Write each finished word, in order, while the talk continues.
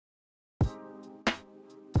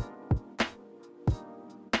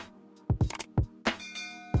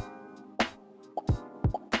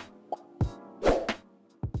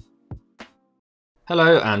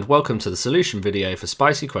Hello and welcome to the solution video for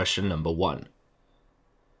spicy question number 1.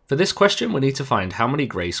 For this question we need to find how many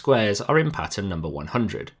grey squares are in pattern number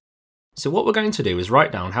 100. So what we're going to do is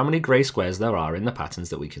write down how many grey squares there are in the patterns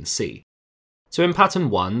that we can see. So in pattern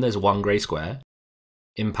 1 there's 1 grey square,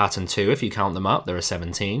 in pattern 2 if you count them up there are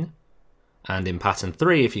 17, and in pattern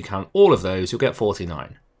 3 if you count all of those you'll get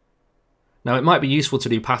 49. Now it might be useful to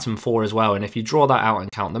do pattern 4 as well, and if you draw that out and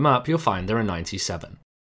count them up you'll find there are 97.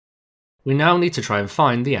 We now need to try and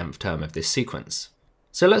find the nth term of this sequence.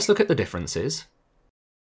 So let's look at the differences.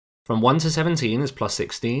 From 1 to 17 is plus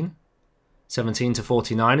 16, 17 to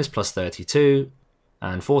 49 is plus 32,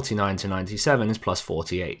 and 49 to 97 is plus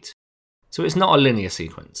 48. So it's not a linear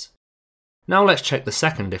sequence. Now let's check the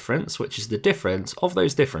second difference, which is the difference of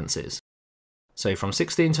those differences. So from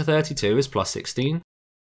 16 to 32 is plus 16,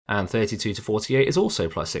 and 32 to 48 is also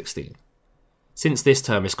plus 16. Since this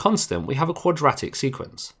term is constant, we have a quadratic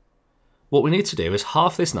sequence. What we need to do is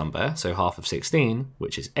half this number, so half of 16,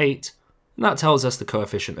 which is 8, and that tells us the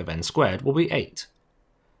coefficient of n squared will be 8.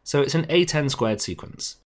 So it's an 8n squared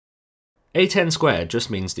sequence. 8n squared just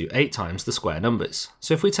means do 8 times the square numbers.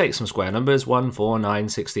 So if we take some square numbers, 1, 4, 9,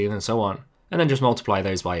 16 and so on, and then just multiply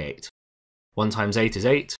those by 8. 1 times 8 is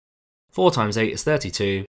 8, 4 times 8 is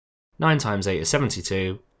 32, 9 times 8 is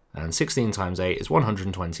 72, and 16 times 8 is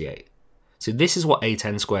 128. So this is what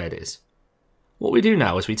 8n squared is. What we do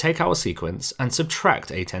now is we take our sequence and subtract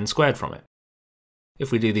 8n squared from it.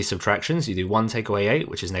 If we do these subtractions, you do 1 take away 8,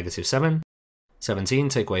 which is negative 7, 17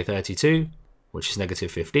 take away 32, which is negative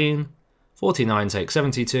 15, 49 take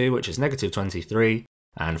 72, which is negative 23,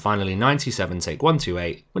 and finally 97 take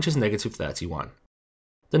 128, which is negative 31.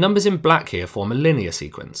 The numbers in black here form a linear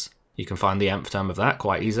sequence. You can find the nth term of that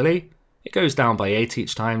quite easily. It goes down by 8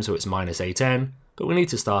 each time, so it's minus 8n, but we need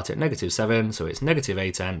to start at negative 7, so it's negative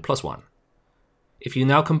 8n plus 1. If you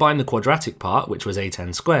now combine the quadratic part, which was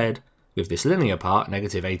 8n squared, with this linear part,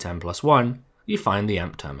 negative 8n plus 1, you find the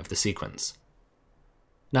nth term of the sequence.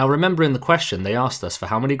 Now remember in the question they asked us for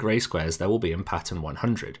how many grey squares there will be in pattern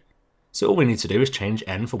 100. So all we need to do is change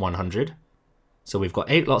n for 100. So we've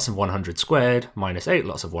got 8 lots of 100 squared minus 8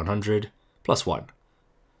 lots of 100 plus 1.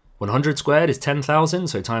 100 squared is 10,000,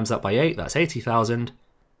 so times that by 8, that's 80,000.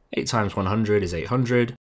 8 times 100 is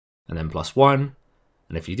 800, and then plus 1.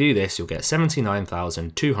 And if you do this, you'll get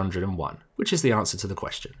 79,201, which is the answer to the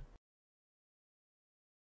question.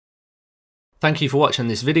 Thank you for watching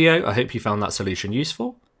this video. I hope you found that solution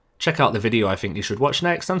useful. Check out the video I think you should watch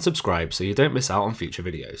next and subscribe so you don't miss out on future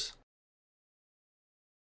videos.